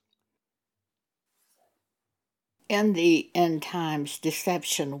In the end times,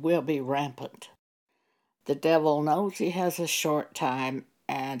 deception will be rampant. The devil knows he has a short time,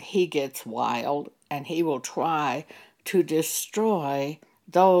 and he gets wild, and he will try to destroy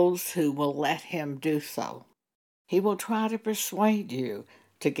those who will let him do so. He will try to persuade you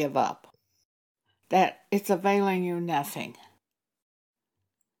to give up, that it's availing you nothing.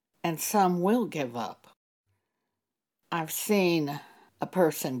 And some will give up. I've seen a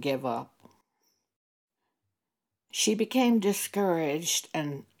person give up. She became discouraged,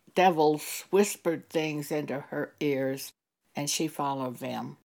 and devils whispered things into her ears, and she followed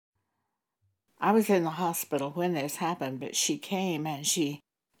them. I was in the hospital when this happened, but she came and she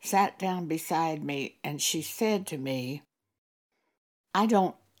sat down beside me and she said to me, "I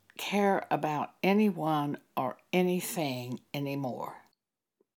don't care about anyone or anything anymore."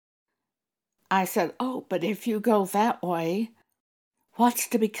 I said, "Oh, but if you go that way, what's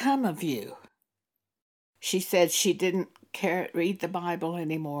to become of you?" She said she didn't read the Bible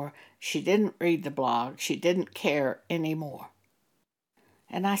anymore. She didn't read the blog. She didn't care anymore.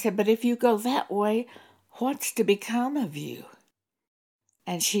 And I said, "But if you go that way, what's to become of you?"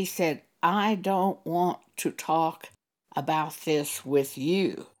 And she said, "I don't want to talk about this with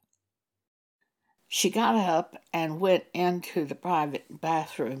you." She got up and went into the private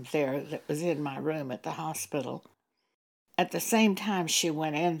bathroom there that was in my room at the hospital. At the same time she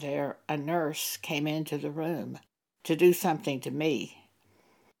went in there, a nurse came into the room to do something to me.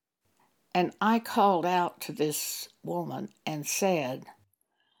 And I called out to this woman and said,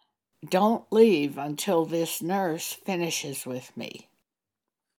 "Don't leave until this nurse finishes with me."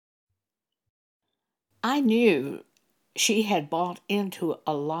 I knew she had bought into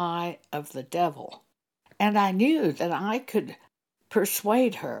a lie of the devil, and I knew that I could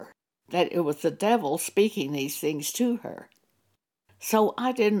persuade her that it was the devil speaking these things to her. So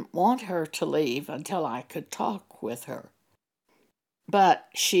I didn't want her to leave until I could talk with her. But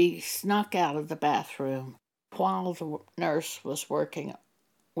she snuck out of the bathroom while the nurse was working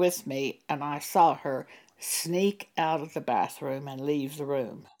with me, and I saw her sneak out of the bathroom and leave the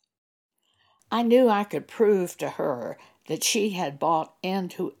room. I knew I could prove to her that she had bought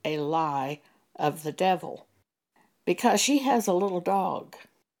into a lie of the devil, because she has a little dog,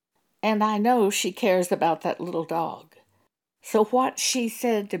 and I know she cares about that little dog. So what she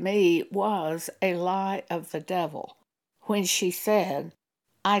said to me was a lie of the devil when she said,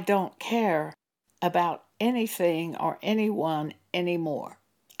 "I don't care about anything or anyone anymore."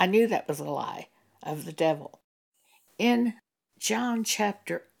 I knew that was a lie of the devil. In John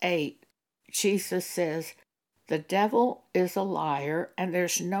chapter 8, Jesus says, "The devil is a liar, and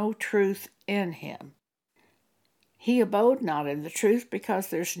there's no truth in him. He abode not in the truth because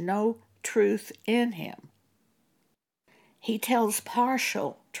there's no truth in him." He tells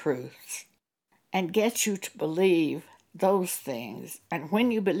partial truths and gets you to believe those things. And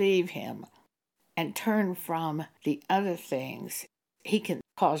when you believe him and turn from the other things, he can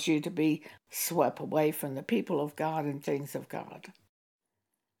cause you to be swept away from the people of God and things of God.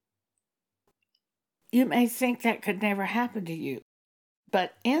 You may think that could never happen to you,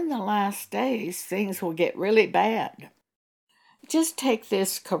 but in the last days, things will get really bad. Just take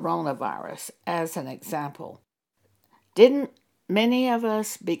this coronavirus as an example. Didn't many of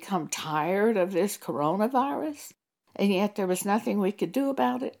us become tired of this coronavirus? And yet there was nothing we could do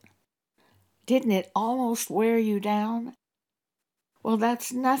about it? Didn't it almost wear you down? Well,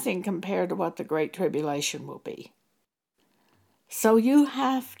 that's nothing compared to what the Great Tribulation will be. So you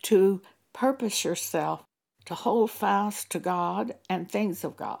have to purpose yourself to hold fast to God and things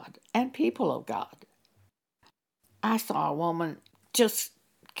of God and people of God. I saw a woman just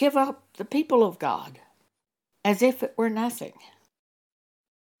give up the people of God as if it were nothing.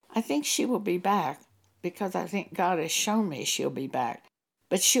 I think she will be back because I think God has shown me she'll be back,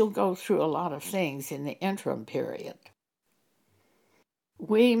 but she'll go through a lot of things in the interim period.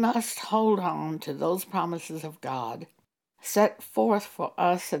 We must hold on to those promises of God set forth for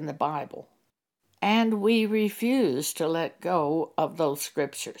us in the Bible, and we refuse to let go of those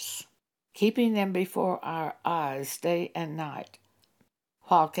scriptures, keeping them before our eyes day and night,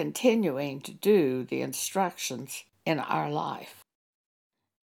 while continuing to do the instructions in our life.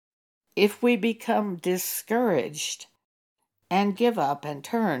 If we become discouraged and give up and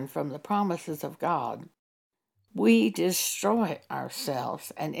turn from the promises of God, we destroy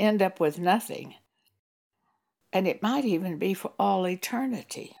ourselves and end up with nothing. And it might even be for all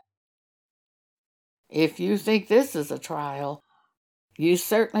eternity. If you think this is a trial, you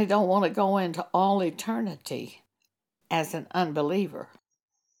certainly don't want to go into all eternity as an unbeliever,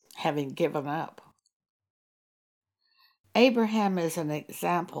 having given up. Abraham is an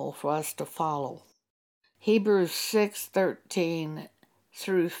example for us to follow. Hebrews 6:13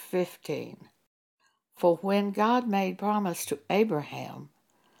 through 15. For when God made promise to Abraham,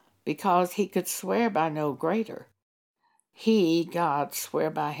 because he could swear by no greater, he, God,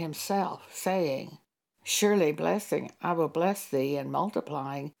 sware by himself, saying, Surely blessing I will bless thee, and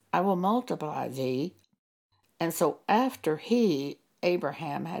multiplying I will multiply thee. And so after he,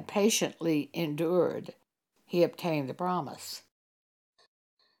 Abraham, had patiently endured, he obtained the promise.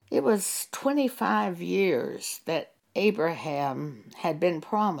 It was 25 years that Abraham had been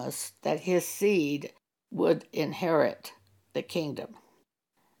promised that his seed would inherit the kingdom.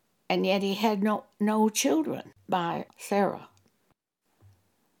 And yet he had no children by Sarah.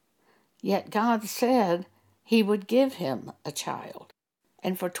 Yet God said he would give him a child.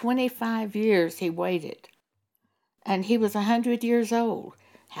 And for 25 years he waited. And he was 100 years old.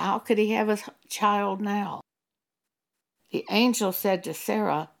 How could he have a child now? The angel said to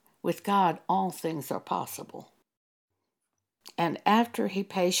Sarah, with God all things are possible. And after he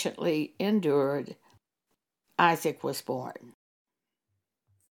patiently endured, Isaac was born.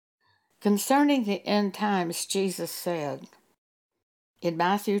 Concerning the end times, Jesus said in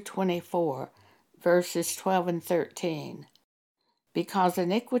Matthew 24, verses 12 and 13, Because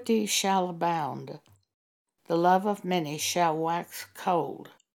iniquity shall abound, the love of many shall wax cold.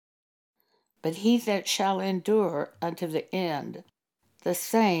 But he that shall endure unto the end, the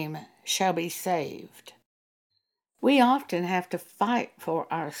same shall be saved. We often have to fight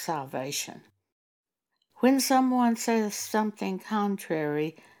for our salvation. When someone says something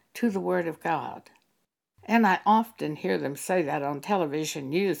contrary to the Word of God, and I often hear them say that on television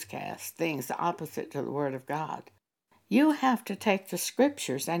newscasts, things opposite to the Word of God, you have to take the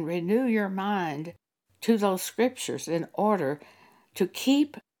Scriptures and renew your mind to those Scriptures in order to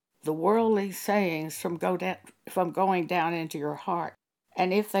keep the worldly sayings from going down into your heart.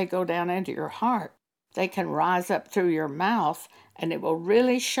 And if they go down into your heart, they can rise up through your mouth, and it will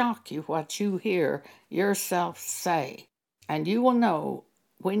really shock you what you hear yourself say. And you will know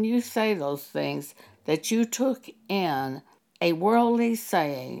when you say those things that you took in a worldly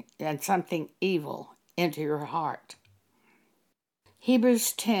saying and something evil into your heart.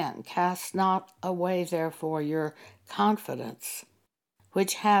 Hebrews 10, Cast not away therefore your confidence,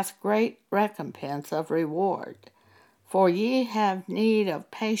 which hath great recompense of reward. For ye have need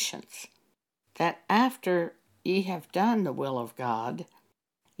of patience, that after ye have done the will of God,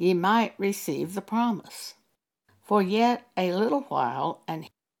 ye might receive the promise. For yet a little while, and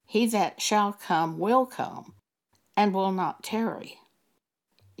he that shall come will come, and will not tarry.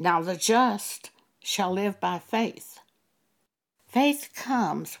 Now the just shall live by faith. Faith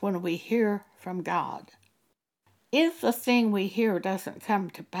comes when we hear from God. If the thing we hear doesn't come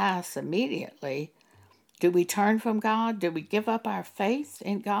to pass immediately, do we turn from God? Do we give up our faith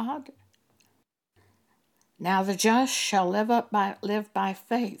in God? Now the just shall live by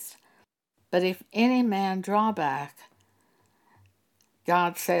faith. But if any man draw back,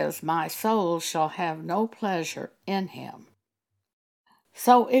 God says, My soul shall have no pleasure in him.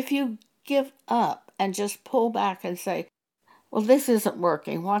 So if you give up and just pull back and say, well, this isn't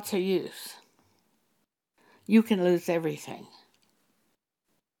working, what's the use? You can lose everything.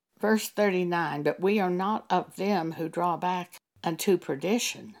 Verse 39, But we are not of them who draw back unto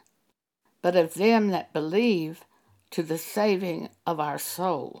perdition, but of them that believe to the saving of our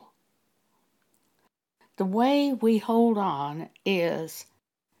soul. The way we hold on is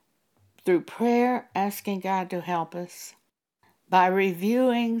through prayer, asking God to help us, by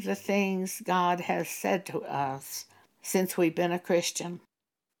reviewing the things God has said to us since we've been a Christian,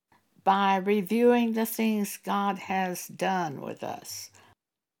 by reviewing the things God has done with us,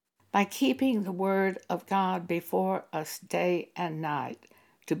 by keeping the Word of God before us day and night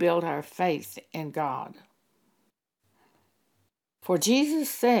to build our faith in God. For Jesus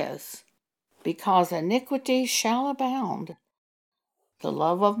says, Because iniquity shall abound, the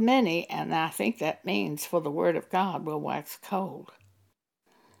love of many, and I think that means for the Word of God, will wax cold.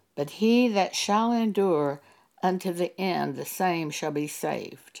 But he that shall endure unto the end, the same shall be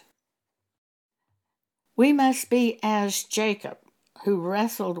saved. We must be as Jacob, who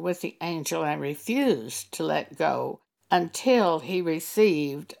wrestled with the angel and refused to let go until he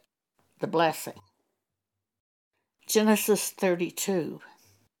received the blessing. Genesis 32.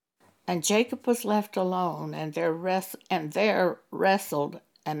 And Jacob was left alone, and there wrestled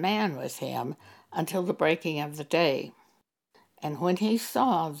a man with him until the breaking of the day. And when he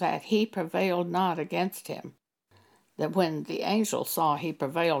saw that he prevailed not against him, that when the angel saw he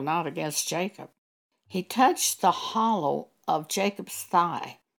prevailed not against Jacob, he touched the hollow of Jacob's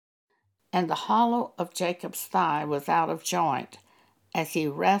thigh, and the hollow of Jacob's thigh was out of joint, as he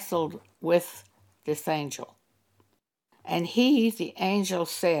wrestled with this angel. And he, the angel,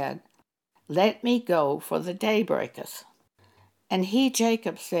 said, Let me go, for the day breaketh. And he,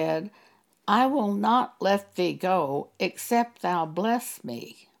 Jacob, said, I will not let thee go, except thou bless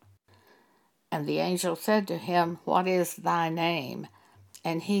me. And the angel said to him, What is thy name?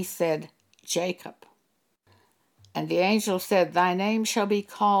 And he said, Jacob. And the angel said, Thy name shall be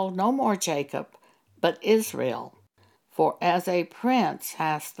called no more Jacob, but Israel. For as a prince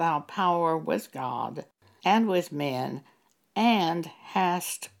hast thou power with God and with men, and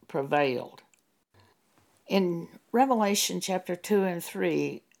hast prevailed. In Revelation chapter 2 and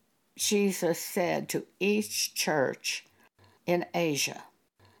 3, Jesus said to each church in Asia,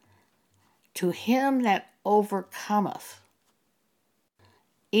 To him that overcometh,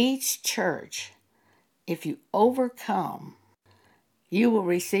 each church, if you overcome, you will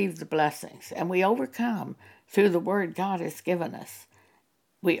receive the blessings. And we overcome through the word God has given us.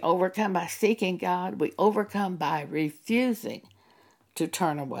 We overcome by seeking God. We overcome by refusing to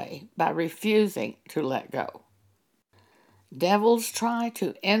turn away, by refusing to let go. Devils try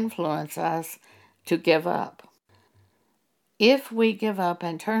to influence us to give up. If we give up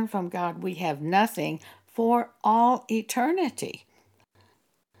and turn from God, we have nothing for all eternity.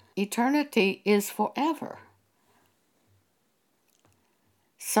 Eternity is forever.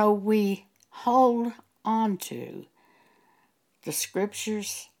 So we hold on to the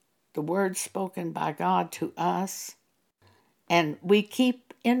scriptures, the words spoken by God to us, and we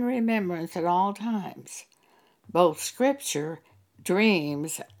keep in remembrance at all times both scripture,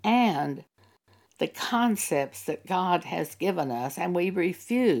 dreams, and the concepts that God has given us, and we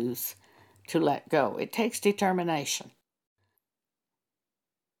refuse to let go. It takes determination.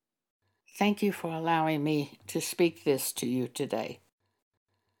 Thank you for allowing me to speak this to you today.